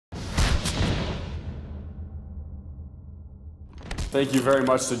Thank you very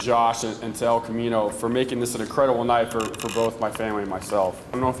much to Josh and to El Camino for making this an incredible night for both my family and myself.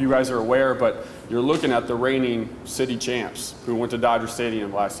 I don't know if you guys are aware, but you're looking at the reigning city champs who went to Dodger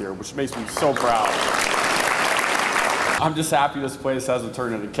Stadium last year, which makes me so proud. I'm just happy this place hasn't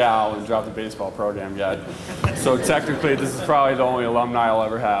turned into Cal and dropped the baseball program yet. So technically, this is probably the only alumni I'll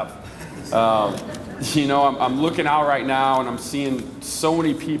ever have. You know, I'm looking out right now and I'm seeing so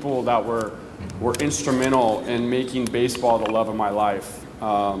many people that were instrumental in making baseball the love of my life.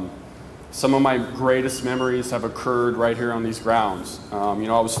 Some of my greatest memories have occurred right here on these grounds. You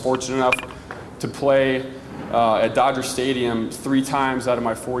know, I was fortunate enough to play at Dodger Stadium 3 times out of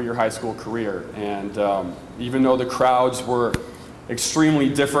my 4-year high school career. And even though the crowds were extremely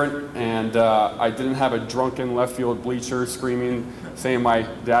different and I didn't have a drunken left field bleacher screaming, saying my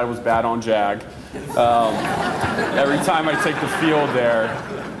dad was bad on Jag, every time I take the field there,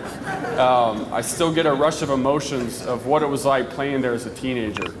 I still get a rush of emotions of what it was like playing there as a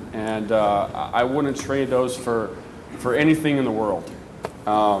teenager, and I wouldn't trade those for anything in the world.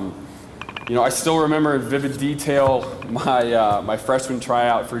 You know, I still remember in vivid detail my freshman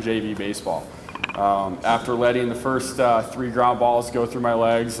tryout for JV baseball. After letting the first 3 ground balls go through my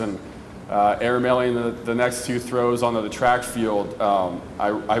legs and airmailing the next 2 throws onto the track field,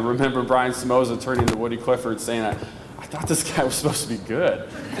 I remember Brian Somoza turning to Woody Clifford saying, I thought this guy was supposed to be good.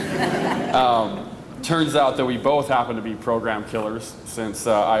 Turns out that we both happen to be program killers since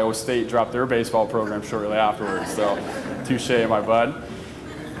Iowa State dropped their baseball program shortly afterwards, so touche, my bud.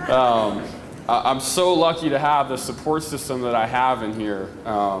 I'm so lucky to have the support system that I have in here.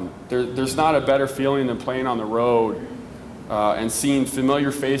 There's not a better feeling than playing on the road and seeing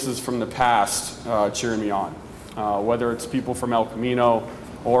familiar faces from the past cheering me on, whether it's people from El Camino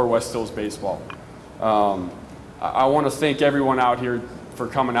or West Hills baseball. I want to thank everyone out here for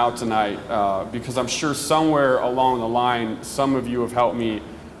coming out tonight because I'm sure somewhere along the line some of you have helped me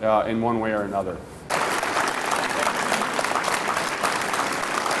in one way or another.